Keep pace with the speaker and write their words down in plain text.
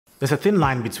There's a thin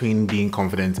line between being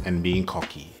confident and being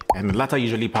cocky, and the latter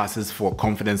usually passes for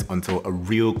confidence until a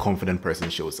real confident person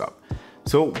shows up.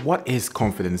 So what is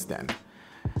confidence then?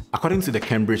 According to the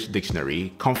Cambridge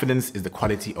Dictionary, confidence is the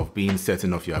quality of being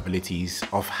certain of your abilities,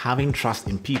 of having trust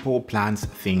in people, plans,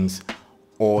 things,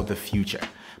 or the future.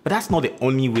 But that's not the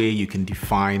only way you can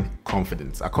define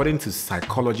confidence. According to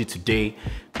Psychology Today,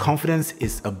 confidence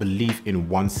is a belief in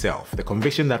oneself, the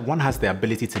conviction that one has the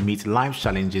ability to meet life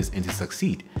challenges and to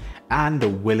succeed, and the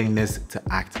willingness to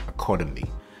act accordingly.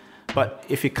 But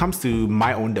if it comes to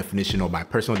my own definition or my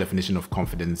personal definition of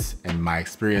confidence and my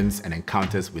experience and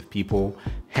encounters with people,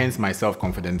 hence my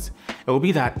self-confidence, it will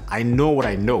be that I know what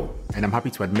I know, and I'm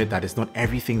happy to admit that it's not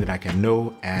everything that I can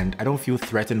know, and I don't feel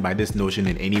threatened by this notion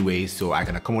in any way, so I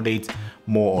can accommodate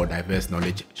more or diverse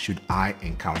knowledge should I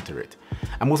encounter it.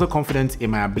 I'm also confident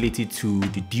in my ability to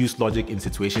deduce logic in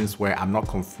situations where I'm not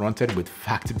confronted with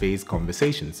fact-based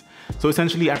conversations. So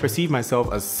essentially, I perceive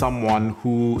myself as someone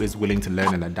who is willing to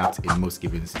learn and adapt in most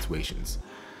given situations.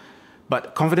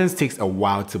 But confidence takes a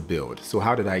while to build. So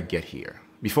how did I get here?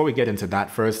 Before we get into that,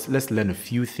 first, let's learn a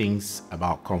few things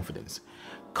about confidence.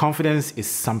 Confidence is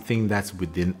something that's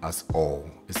within us all.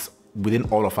 It's within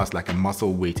all of us like a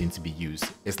muscle waiting to be used.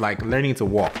 It's like learning to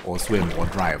walk or swim or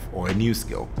drive or a new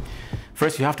skill.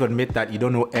 First, you have to admit that you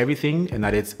don't know everything and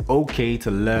that it's okay to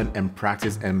learn and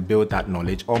practice and build that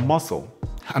knowledge or muscle.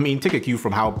 I mean, take a cue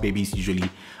from how babies usually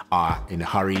are in a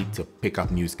hurry to pick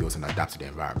up new skills and adapt to the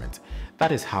environment.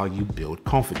 That is how you build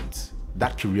confidence,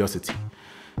 that curiosity.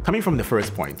 Coming from the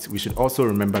first point, we should also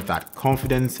remember that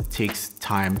confidence takes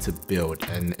time to build,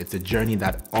 and it's a journey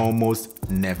that almost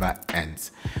never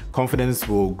ends. Confidence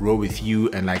will grow with you,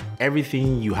 and like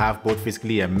everything you have, both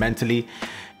physically and mentally,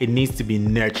 it needs to be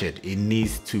nurtured, it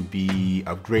needs to be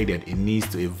upgraded, it needs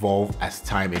to evolve as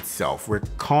time itself. We're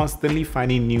constantly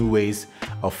finding new ways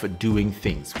of doing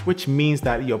things, which means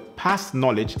that your past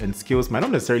knowledge and skills might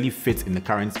not necessarily fit in the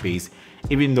current space,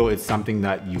 even though it's something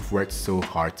that you've worked so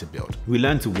hard to build. We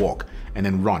learn to walk and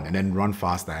then run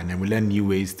faster, and then we learn new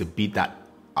ways to beat that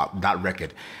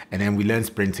record, and then we learn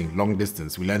sprinting, long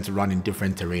distance, we learn to run in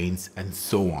different terrains, and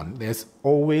so on. There's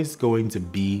always going to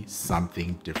be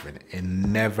something different. It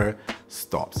never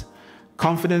stops.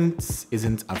 Confidence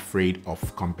isn't afraid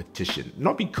of competition,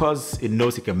 not because it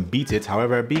knows it can beat it.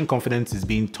 However, being confident is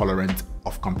being tolerant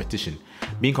of competition.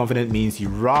 Being confident means you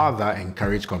rather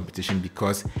encourage competition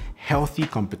because healthy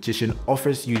competition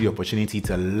offers you the opportunity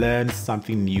to learn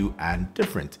something new and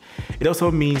different. It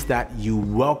also means that you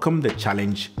welcome the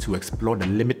challenge to explore the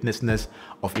limitlessness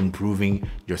of improving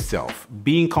yourself.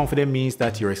 Being confident means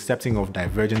that you're accepting of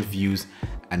divergent views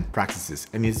and practices,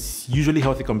 and it's usually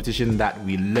healthy competition that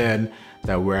we learn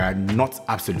that we're not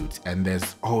absolute and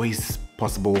there's always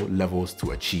possible levels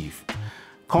to achieve.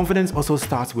 Confidence also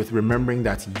starts with remembering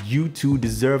that you too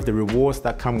deserve the rewards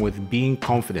that come with being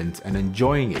confident and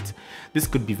enjoying it. This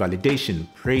could be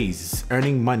validation, praise,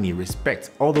 earning money,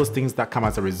 respect, all those things that come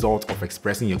as a result of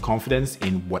expressing your confidence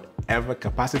in whatever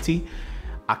capacity.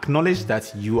 Acknowledge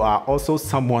that you are also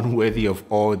someone worthy of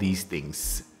all these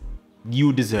things.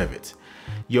 You deserve it.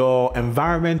 Your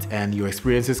environment and your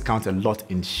experiences count a lot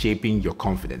in shaping your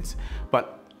confidence.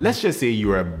 But let's just say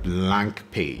you're a blank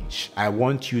page. I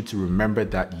want you to remember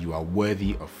that you are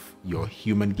worthy of your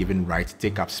human-given right to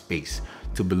take up space,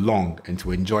 to belong, and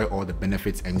to enjoy all the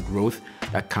benefits and growth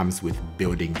that comes with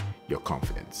building your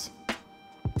confidence.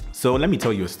 So let me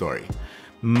tell you a story.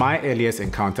 My earliest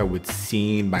encounter with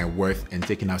seeing my worth and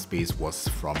taking up space was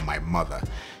from my mother.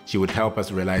 She would help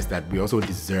us realize that we also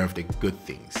deserve the good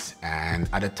things. And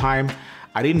at the time,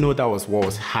 I didn't know that was what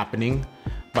was happening,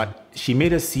 but she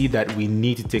made us see that we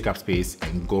need to take up space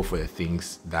and go for the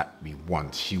things that we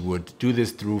want. She would do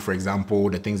this through, for example,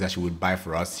 the things that she would buy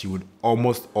for us. She would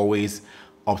almost always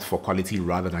opt for quality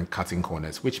rather than cutting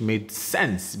corners, which made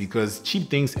sense because cheap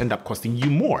things end up costing you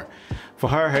more. For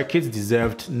her, her kids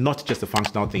deserved not just the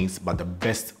functional things, but the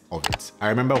best of it. I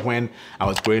remember when I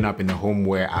was growing up in a home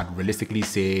where I'd realistically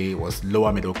say was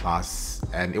lower middle class,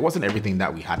 and it wasn't everything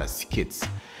that we had as kids.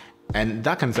 And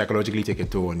that can psychologically take a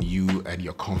toll on you and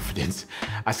your confidence.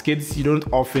 As kids, you don't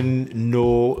often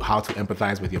know how to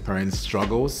empathize with your parents'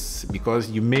 struggles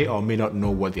because you may or may not know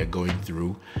what they're going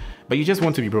through, but you just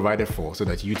want to be provided for so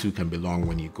that you too can belong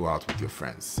when you go out with your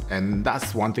friends. And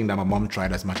that's one thing that my mom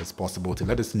tried as much as possible to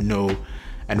let us know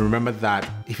and remember that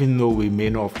even though we may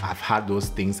not have had those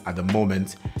things at the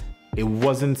moment, it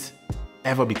wasn't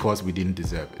ever because we didn't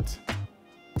deserve it.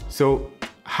 So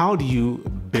how do you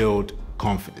build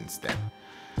confidence then?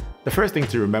 The first thing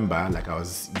to remember, like I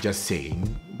was just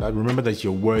saying, that remember that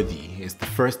you're worthy is the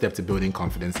first step to building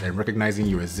confidence and recognizing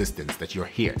your existence, that you're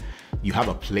here. you have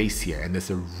a place here and there's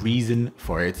a reason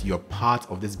for it. You're part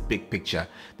of this big picture,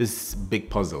 this big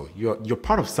puzzle. You're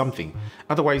part of something.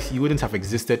 Otherwise, you wouldn't have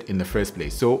existed in the first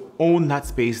place. So own that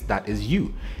space that is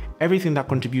you. Everything that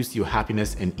contributes to your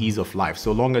happiness and ease of life,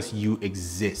 so long as you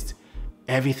exist.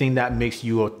 Everything that makes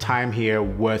your time here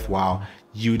worthwhile,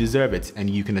 you deserve it and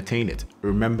you can attain it.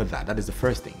 Remember that. That is the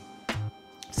first thing.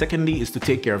 Secondly is to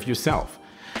take care of yourself.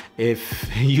 If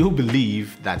you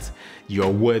believe that you're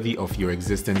worthy of your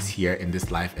existence here in this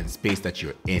life and space that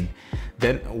you're in,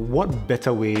 then what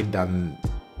better way than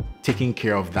taking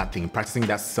care of that thing, practicing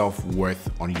that self-worth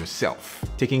on yourself,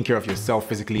 taking care of yourself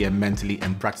physically and mentally,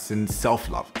 and practicing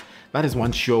self-love. That is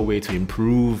one sure way to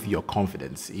improve your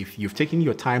confidence. If you've taken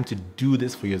your time to do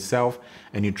this for yourself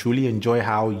and you truly enjoy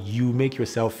how you make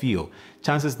yourself feel,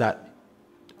 chances that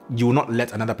you will not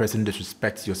let another person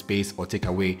disrespect your space or take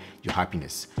away your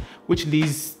happiness, which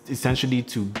leads essentially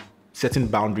to setting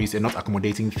boundaries and not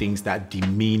accommodating things that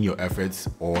demean your efforts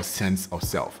or sense of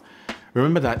self.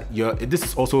 Remember that this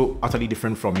is also utterly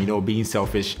different from, being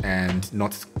selfish and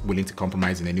not willing to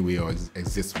compromise in any way or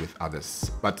exist with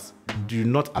others. But do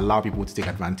not allow people to take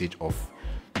advantage of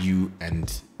you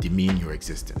and demean your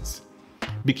existence.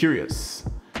 Be curious.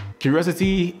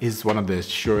 Curiosity is one of the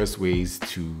surest ways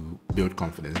to build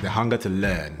confidence. The hunger to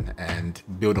learn and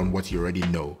build on what you already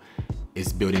know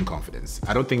is building confidence.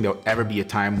 I don't think there'll ever be a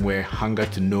time where hunger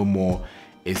to know more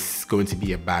is going to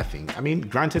be a bad thing. I mean,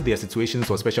 granted, there are situations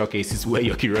or special cases where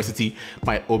your curiosity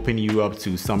might open you up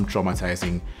to some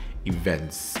traumatizing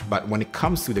events. But when it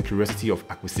comes to the curiosity of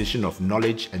acquisition of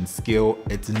knowledge and skill,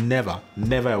 it's never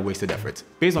a wasted effort.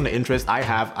 Based on the interest I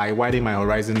have, I widen my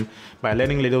horizon by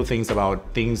learning little things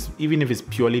about things, even if it's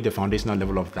purely the foundational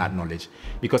level of that knowledge,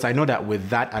 because I know that with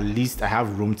that, at least I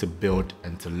have room to build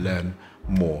and to learn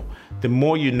more. The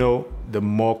more you know, the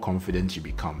more confident you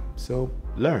become. So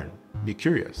learn. Be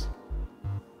curious.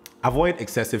 Avoid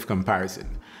excessive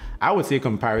comparison. I would say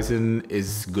comparison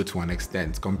is good to an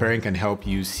extent. Comparing can help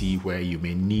you see where you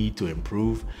may need to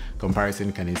improve.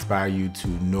 Comparison can inspire you to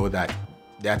know that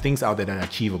there are things out there that are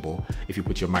achievable if you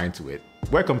put your mind to it.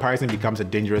 Where comparison becomes a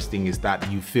dangerous thing is that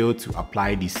you fail to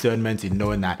apply discernment in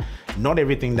knowing that not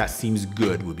everything that seems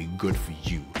good will be good for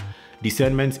you.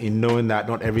 Discernment in knowing that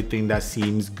not everything that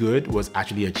seems good was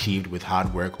actually achieved with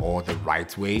hard work or the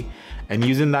right way, and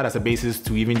using that as a basis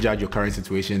to even judge your current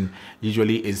situation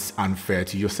usually is unfair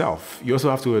to yourself. You also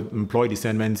have to employ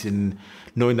discernment in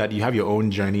knowing that you have your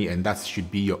own journey and that should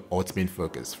be your ultimate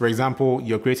focus. For example,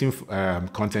 you're creating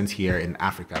content here in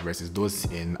Africa versus those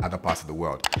in other parts of the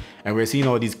world, and we're seeing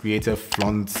all these creators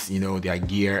flaunt, their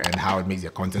gear and how it makes their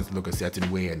content look a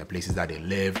certain way and the places that they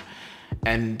live.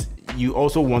 And you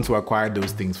also want to acquire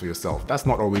those things for yourself. That's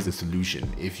not always the solution.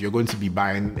 If you're going to be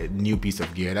buying a new piece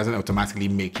of gear, it doesn't automatically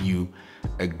make you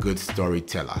a good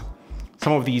storyteller.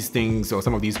 Some of these things or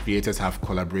some of these creators have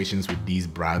collaborations with these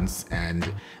brands,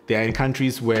 and they're in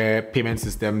countries where payment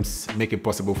systems make it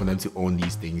possible for them to own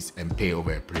these things and pay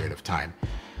over a period of time.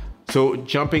 So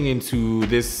jumping into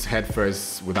this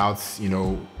headfirst without,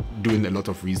 doing a lot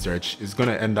of research is you're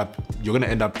going to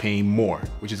end up paying more,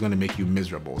 which is going to make you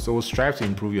miserable. So strive to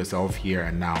improve yourself here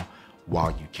and now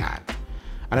while you can.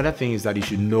 Another thing is that you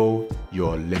should know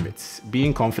your limits.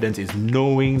 Being confident is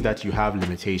knowing that you have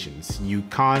limitations. You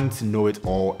can't know it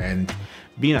all, and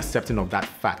being accepting of that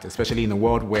fact, especially in a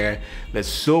world where there's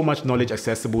so much knowledge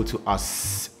accessible to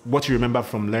us, what you remember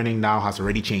from learning now has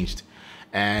already changed.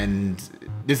 And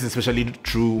this is especially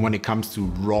true when it comes to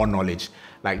raw knowledge,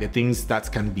 like the things that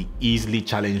can be easily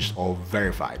challenged or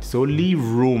verified. So leave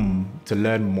room to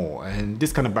learn more. And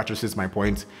this kind of buttresses my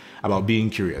point about being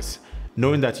curious.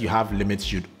 Knowing that you have limits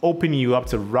should open you up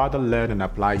to rather learn and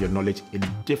apply your knowledge in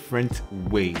different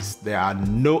ways. There are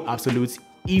no absolutes,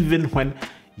 even when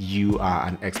you are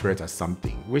an expert at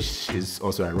something, which is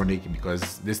also ironic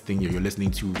because this thing you're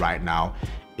listening to right now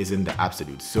isn't the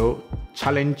absolute. So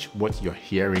challenge what you're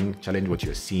hearing, challenge what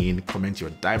you're seeing, comment your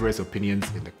diverse opinions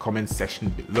in the comment section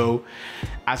below,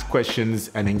 ask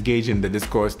questions, and engage in the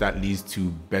discourse that leads to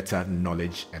better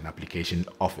knowledge and application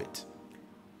of it.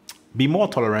 Be more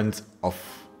tolerant of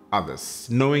others.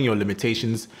 Knowing your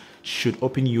limitations should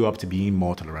open you up to being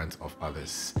more tolerant of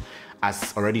others.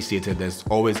 As already stated, there's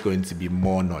always going to be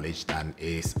more knowledge than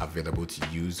is available to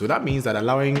you. So that means that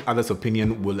allowing others'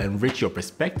 opinion will enrich your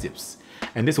perspectives.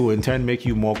 And this will in turn make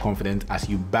you more confident as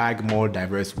you bag more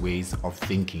diverse ways of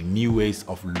thinking, new ways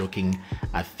of looking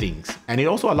at things. And it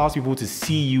also allows people to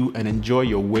see you and enjoy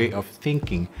your way of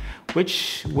thinking,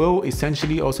 which will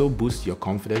essentially also boost your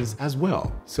confidence as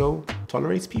well. So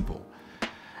tolerate people.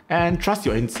 And trust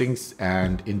your instincts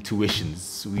and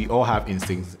intuitions. We all have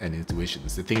instincts and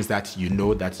intuitions. The things that you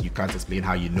know that you can't explain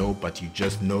how you know, but you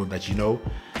just know that you know.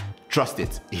 Trust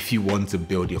it if you want to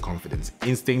build your confidence.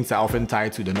 Instincts are often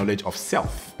tied to the knowledge of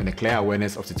self and a clear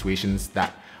awareness of situations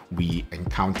that we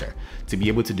encounter. To be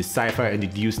able to decipher and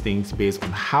deduce things based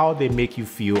on how they make you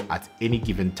feel at any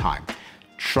given time.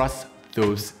 Trust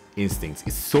those instincts.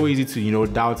 It's so easy to,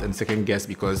 doubt and second guess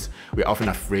because we're often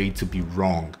afraid to be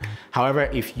wrong. However,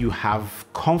 if you have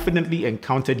confidently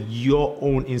encountered your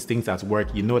own instincts at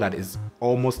work, you know that it's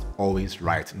almost always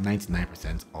right,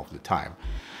 99% of the time.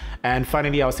 And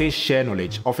finally, I'll say share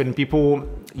knowledge. Often people,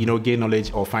 gain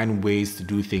knowledge or find ways to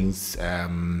do things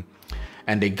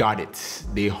and they guard it,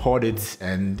 they hoard it,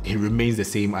 and it remains the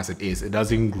same as it is. It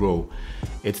doesn't grow.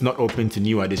 It's not open to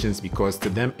new additions because to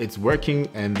them it's working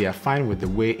and they are fine with the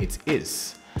way it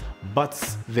is. But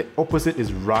the opposite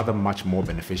is rather much more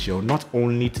beneficial, not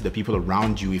only to the people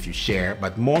around you if you share,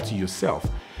 but more to yourself.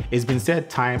 It's been said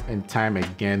time and time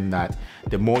again that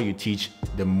the more you teach,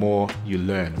 the more you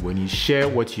learn. When you share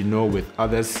what you know with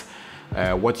others,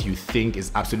 what you think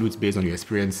is absolute based on your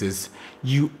experiences,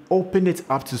 you open it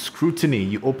up to scrutiny,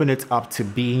 you open it up to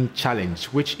being challenged,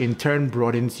 which in turn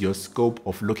broadens your scope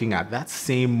of looking at that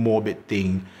same morbid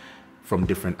thing from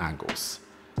different angles.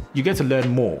 You get to learn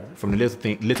more from the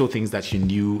little things that you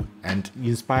knew, and you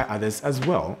inspire others as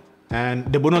well.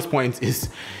 And the bonus point is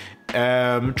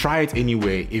try it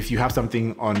anyway. If you have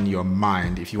something on your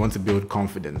mind, if you want to build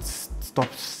confidence,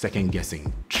 stop second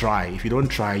guessing. Try. If you don't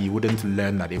try, you wouldn't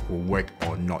learn that it will work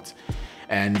or not.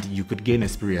 And you could gain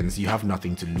experience. You have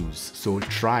nothing to lose. So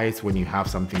try it when you have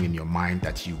something in your mind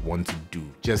that you want to do.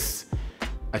 Just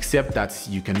accept that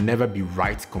you can never be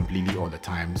right completely all the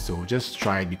time. So just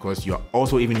try it because you're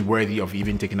also even worthy of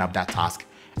even taking up that task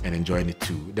and enjoying it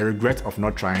too. The regret of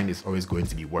not trying is always going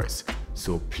to be worse.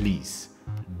 So please,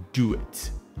 do it.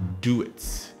 Do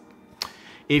it.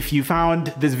 If you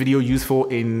found this video useful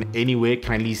in any way,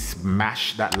 kindly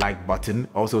smash that like button.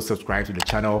 Also subscribe to the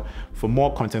channel for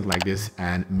more content like this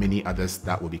and many others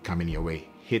that will be coming your way.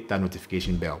 Hit that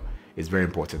notification bell. It's very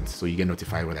important so you get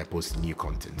notified when I post new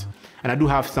content. And I do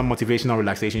have some motivational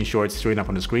relaxation shorts showing up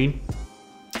on the screen.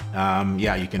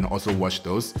 Yeah, you can also watch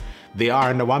those. They are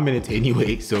under 1 minute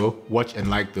anyway, so watch and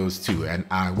like those too. And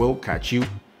I will catch you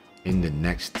in the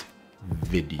next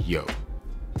video.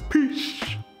 Peace.